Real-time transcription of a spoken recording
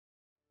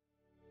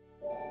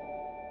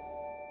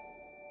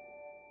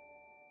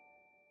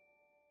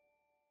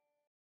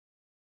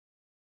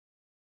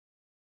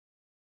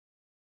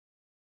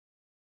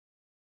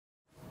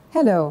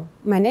Hello,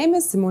 my name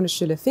is Simone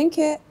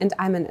Schuerle-Finke and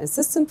I'm an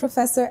assistant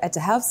professor at the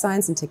Health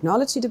Science and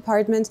Technology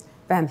Department,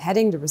 where I'm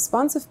heading the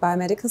Responsive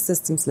Biomedical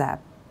Systems Lab.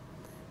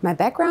 My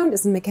background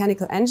is in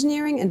mechanical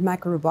engineering and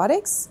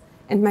microrobotics,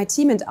 and my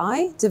team and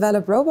I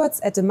develop robots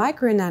at the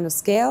micro and nano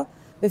scale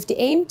with the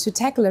aim to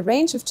tackle a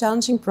range of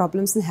challenging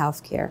problems in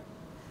healthcare.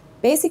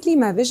 Basically,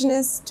 my vision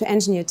is to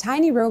engineer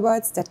tiny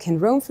robots that can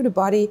roam through the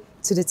body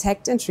to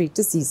detect and treat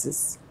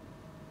diseases.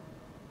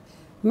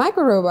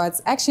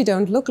 Microrobots actually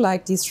don't look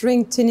like these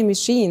shrink tiny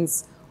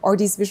machines or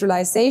these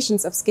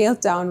visualizations of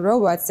scaled-down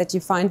robots that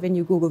you find when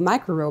you Google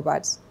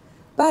microrobot.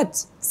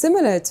 But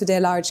similar to their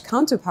large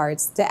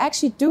counterparts, they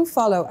actually do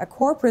follow a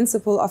core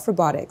principle of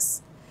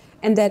robotics.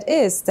 And that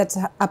is that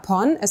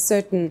upon a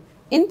certain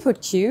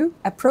input cue,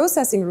 a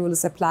processing rule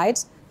is applied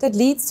that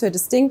leads to a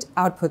distinct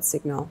output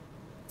signal.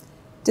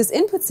 This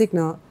input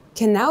signal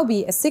can now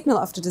be a signal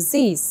of the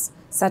disease,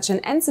 such an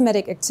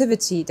enzymatic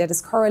activity that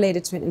is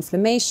correlated to an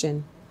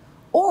inflammation.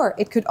 Or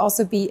it could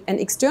also be an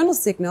external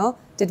signal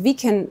that we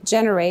can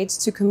generate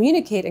to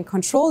communicate and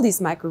control these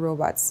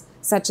microrobots,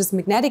 such as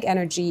magnetic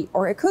energy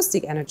or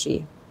acoustic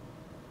energy.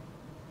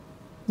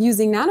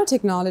 Using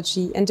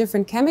nanotechnology and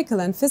different chemical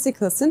and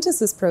physical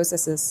synthesis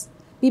processes,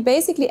 we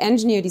basically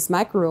engineer these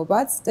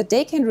microrobots that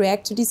they can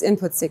react to these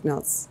input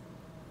signals.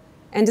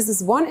 And this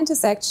is one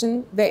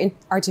intersection where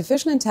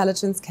artificial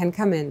intelligence can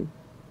come in.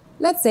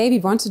 Let's say we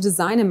want to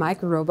design a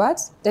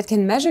microrobot that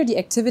can measure the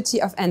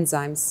activity of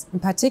enzymes, in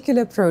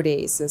particular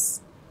proteases.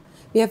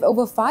 We have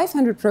over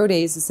 500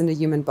 proteases in the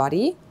human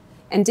body,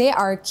 and they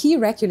are key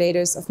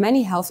regulators of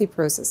many healthy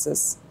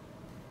processes.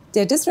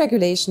 Their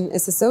dysregulation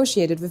is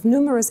associated with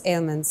numerous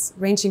ailments,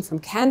 ranging from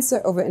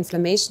cancer over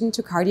inflammation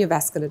to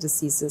cardiovascular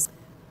diseases.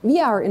 We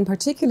are in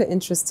particular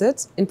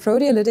interested in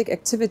proteolytic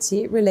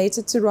activity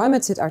related to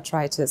rheumatoid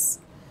arthritis,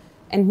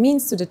 and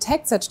means to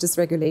detect such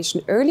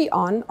dysregulation early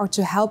on or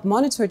to help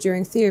monitor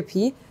during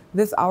therapy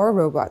with our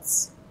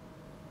robots.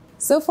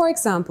 So, for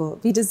example,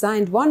 we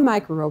designed one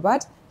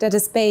microrobot that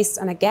is based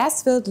on a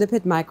gas-filled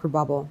lipid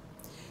microbubble.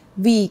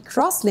 We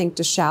cross-linked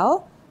the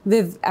shell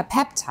with a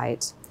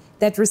peptide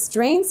that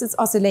restrains its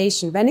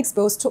oscillation when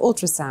exposed to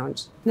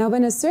ultrasound. Now,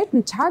 when a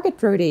certain target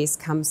protease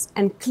comes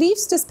and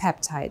cleaves this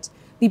peptide,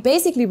 we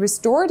basically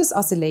restore this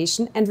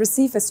oscillation and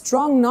receive a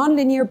strong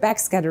nonlinear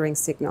backscattering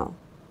signal.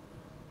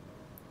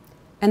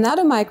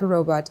 Another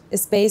microrobot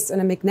is based on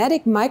a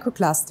magnetic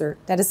microcluster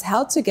that is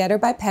held together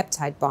by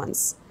peptide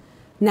bonds.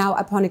 Now,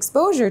 upon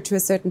exposure to a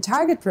certain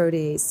target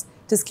protease,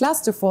 this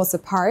cluster falls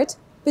apart,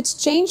 which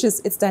changes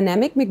its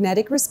dynamic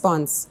magnetic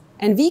response,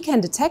 and we can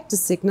detect the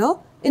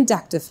signal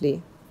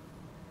inductively.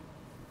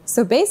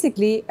 So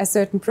basically, a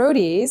certain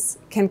protease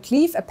can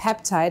cleave a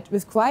peptide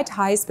with quite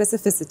high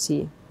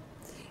specificity.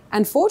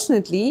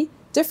 Unfortunately,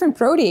 different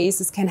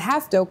proteases can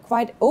have, though,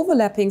 quite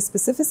overlapping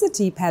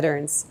specificity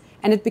patterns,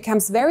 and it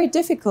becomes very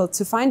difficult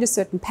to find a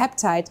certain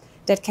peptide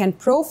that can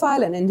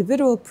profile an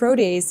individual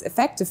protease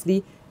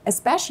effectively,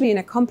 especially in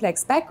a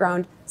complex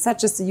background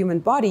such as the human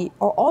body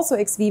or also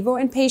ex vivo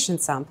in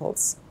patient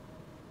samples.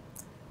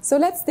 So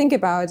let's think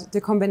about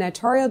the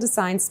combinatorial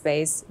design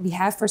space we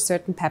have for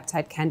certain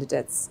peptide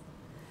candidates.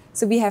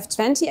 So we have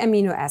 20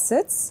 amino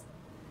acids,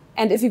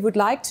 and if we would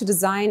like to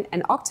design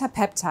an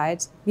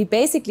octapeptide, we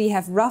basically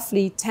have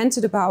roughly 10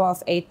 to the power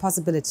of 8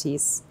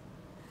 possibilities.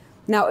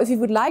 Now, if we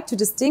would like to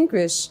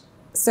distinguish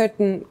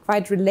certain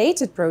quite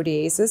related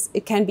proteases,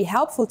 it can be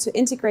helpful to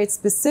integrate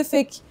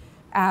specific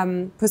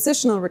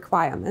positional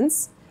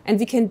requirements, and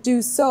we can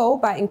do so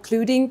by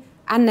including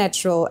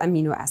unnatural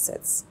amino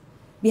acids.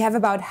 We have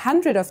about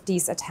 100 of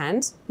these at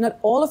hand. Not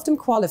all of them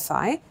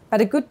qualify, but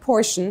a good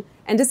portion,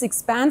 and this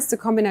expands the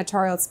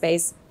combinatorial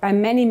space by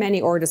many, many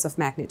orders of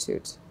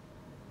magnitude.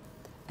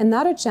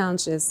 Another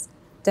challenge is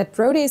that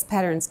protease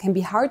patterns can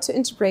be hard to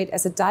integrate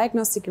as a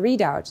diagnostic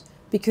readout,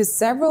 because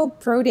several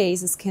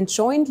proteases can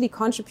jointly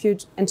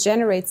contribute and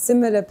generate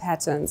similar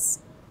patterns.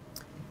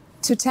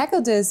 To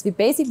tackle this, we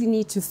basically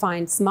need to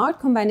find smart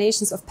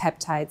combinations of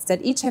peptides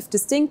that each have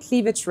distinct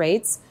cleavage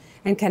rates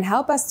and can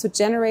help us to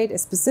generate a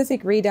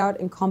specific readout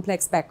in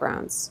complex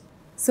backgrounds.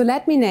 So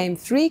let me name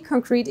 3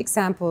 concrete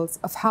examples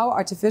of how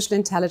artificial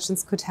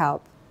intelligence could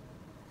help.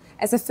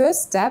 As a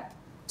first step,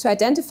 to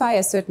identify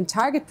a certain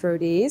target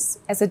protease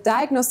as a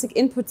diagnostic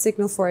input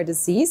signal for a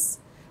disease,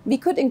 we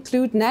could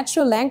include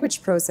natural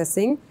language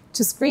processing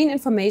to screen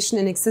information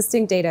in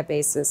existing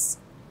databases.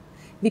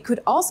 We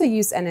could also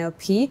use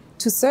NLP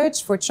to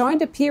search for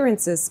joint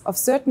appearances of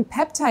certain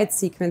peptide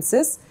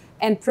sequences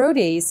and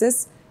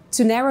proteases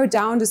to narrow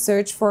down the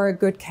search for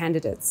good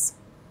candidates.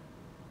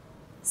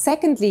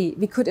 Secondly,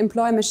 we could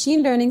employ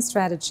machine learning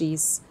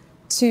strategies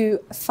to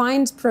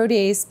find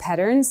protease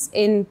patterns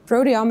in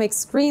proteomic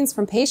screens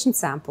from patient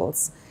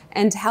samples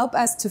and help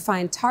us to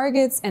find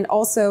targets and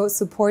also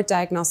support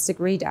diagnostic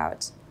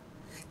readout.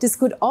 This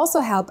could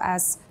also help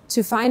us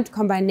to find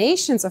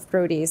combinations of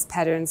protease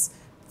patterns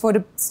for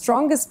the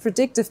strongest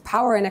predictive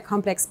power in a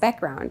complex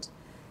background.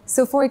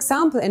 So, for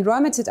example, in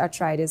rheumatoid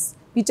arthritis,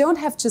 We don't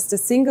have just a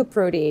single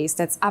protease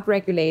that's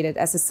upregulated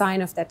as a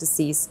sign of that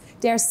disease.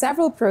 There are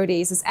several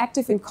proteases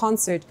active in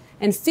concert,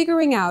 and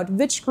figuring out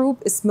which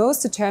group is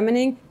most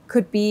determining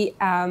could be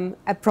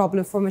a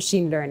problem for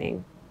machine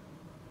learning.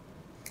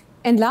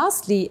 And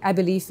lastly, I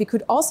believe we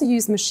could also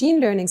use machine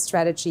learning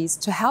strategies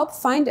to help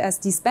find us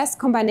these best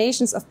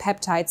combinations of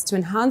peptides to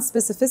enhance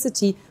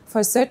specificity for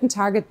a certain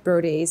target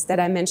protease that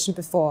I mentioned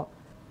before.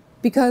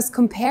 Because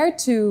compared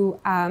to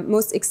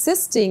most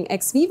existing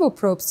ex vivo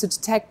probes to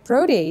detect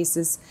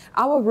proteases,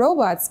 our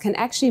robots can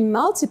actually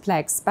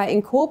multiplex by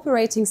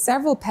incorporating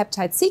several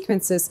peptide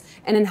sequences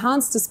and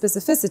enhance the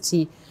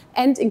specificity,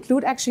 and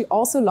include actually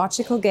also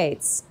logical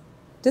gates.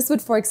 This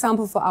would, for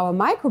example, for our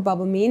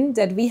microbubble mean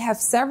that we have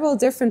several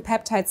different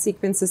peptide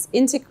sequences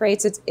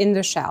integrated in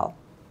the shell.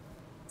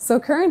 So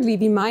currently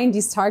we mine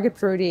these target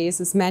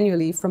proteases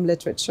manually from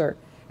literature.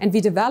 And we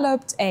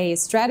developed a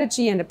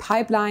strategy and a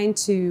pipeline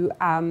to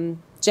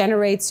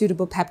generate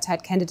suitable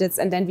peptide candidates,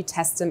 and then we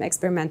test them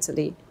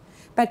experimentally.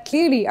 But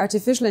clearly,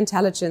 artificial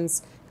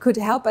intelligence could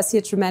help us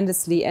here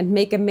tremendously and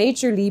make a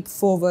major leap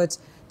forward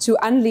to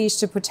unleash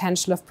the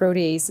potential of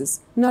proteases,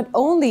 not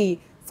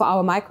only for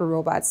our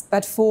microrobots,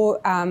 but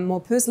for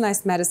more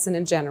personalized medicine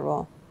in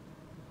general.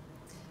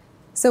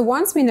 So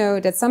once we know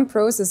that some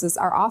processes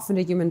are off in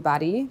the human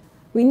body,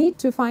 we need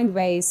to find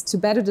ways to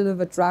better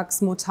deliver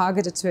drugs more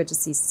targeted to a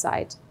diseased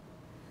site,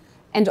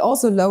 and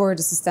also lower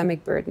the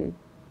systemic burden.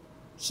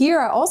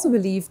 Here, I also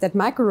believe that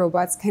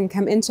microrobots can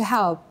come in to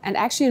help, and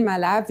actually in my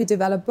lab we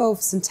develop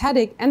both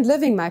synthetic and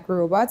living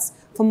microrobots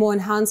for more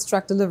enhanced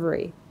drug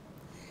delivery.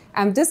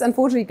 This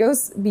unfortunately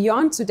goes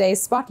beyond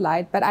today's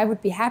spotlight, but I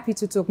would be happy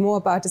to talk more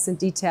about this in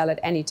detail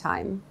at any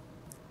time.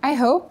 I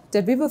hope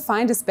that we will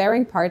find a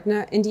sparring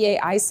partner in the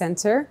AI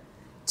Center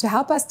to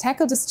help us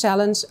tackle this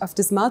challenge of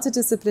this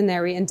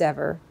multidisciplinary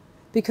endeavor,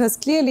 because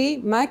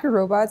clearly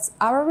microrobots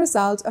are a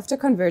result of the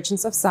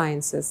convergence of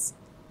sciences.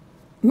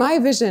 My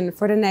vision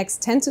for the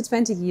next 10 to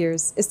 20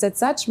 years is that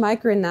such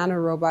micro and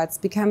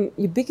nanorobots become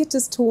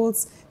ubiquitous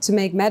tools to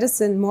make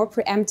medicine more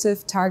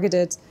preemptive,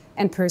 targeted,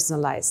 and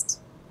personalized.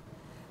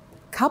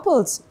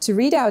 Coupled to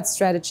readout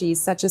strategies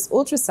such as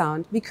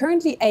ultrasound, we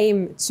currently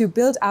aim to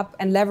build up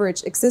and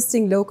leverage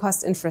existing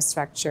low-cost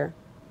infrastructure.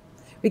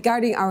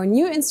 Regarding our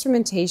new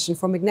instrumentation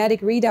for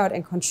magnetic readout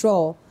and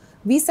control,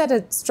 we set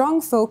a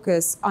strong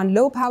focus on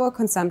low power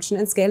consumption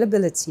and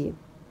scalability.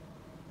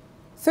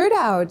 Further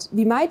out,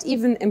 we might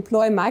even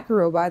employ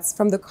microrobots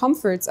from the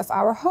comforts of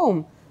our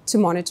home to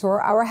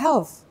monitor our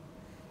health.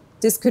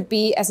 This could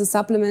be as a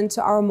supplement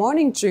to our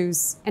morning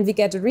juice, and we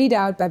get a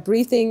readout by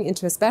breathing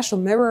into a special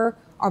mirror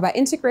or by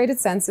integrated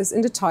sensors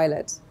in the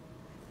toilet.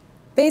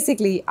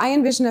 Basically, I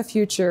envision a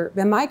future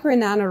where micro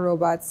and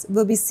nanorobots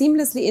will be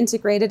seamlessly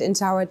integrated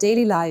into our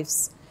daily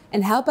lives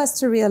and help us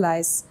to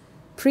realize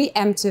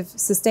preemptive,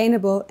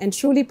 sustainable, and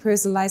truly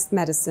personalized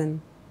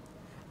medicine.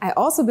 I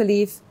also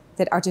believe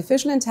that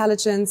artificial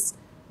intelligence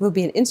will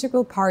be an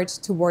integral part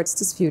towards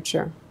this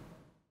future.